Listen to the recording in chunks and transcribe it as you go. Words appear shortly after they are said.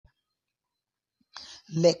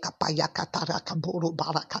Lekapaya katarakaburu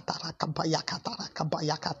barakatarakabaya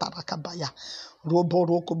katarakabaya katarakabaya.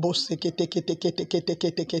 Roboroko bosekete kete kete kete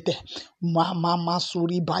kete kete. Mama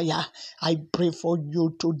Masuribaya. I pray for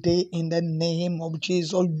you today in the name of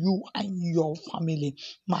Jesus, you and your family.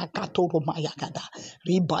 Makatoro mayagada.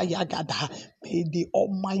 Ribayagada. May the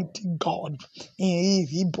Almighty God in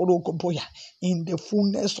the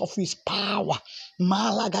fullness of his power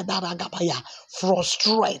Malagadara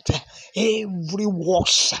frustrate every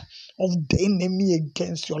works of the enemy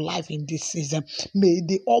against your life in this season. May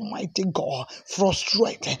the Almighty God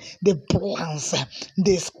frustrate the plans,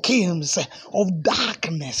 the schemes of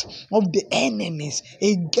darkness of the enemies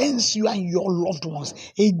against you and your loved ones,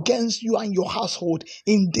 against you and your household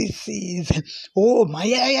in this season. Oh, my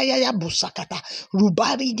busakata,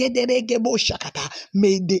 rubari gederege boshakata.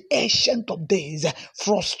 May the ancient of days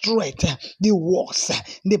frustrate the works,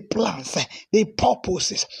 the plans, the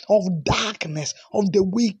purposes of darkness, of the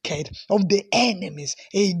wicked, of the enemies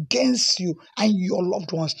against you and your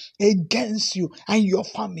loved ones, against you and your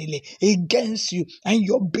family, against you and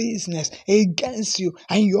your business, against you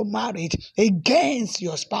and your marriage, against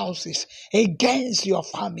your spouses, against your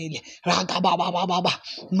family. Ragabababa,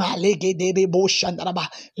 malegedebo shandaraba,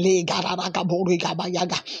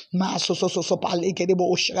 legaragaborigabayaga, masosososopa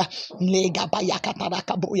legedebo shara,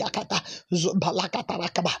 legabayakatarakaboyakata,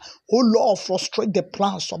 zobalakatarakaba. Oh Lord, frustrate the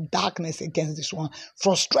plans of darkness against this one.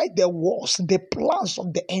 Frustrate the wars, the plans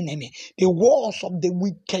of the enemy, the wars of the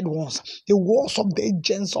wicked ones, the wars of the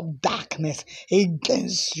agents of darkness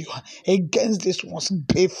against you, against these ones.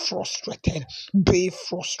 Be frustrated, be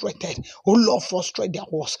frustrated. Oh Lord, frustrate their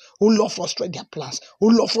wars. Oh Lord, frustrate their plans. Oh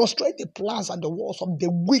Lord, frustrate the plans and the wars of the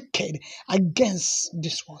wicked against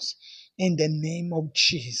these ones. In the name of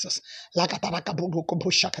Jesus.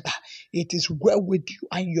 It is well with you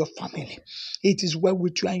and your family. It is well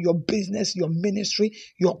with you and your business, your ministry,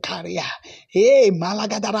 your career. In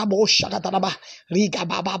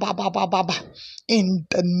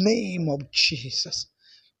the name of Jesus.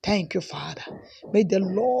 Thank you, Father. May the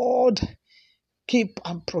Lord keep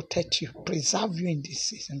and protect you, preserve you in this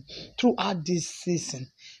season. Throughout this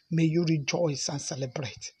season, may you rejoice and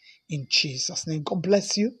celebrate in Jesus' name. God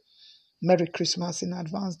bless you. Merry Christmas in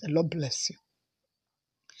advance. The Lord bless you.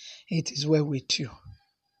 It is well with you.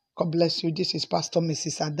 God bless you. This is Pastor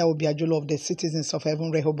Mrs. Adaobi Ajolo of the Citizens of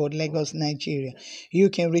Heaven, Rehoboth, Lagos, Nigeria.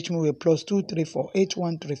 You can reach me with +234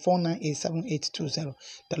 813 498 7820.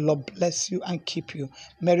 The Lord bless you and keep you.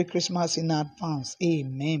 Merry Christmas in advance.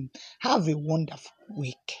 Amen. Have a wonderful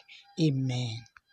week. Amen.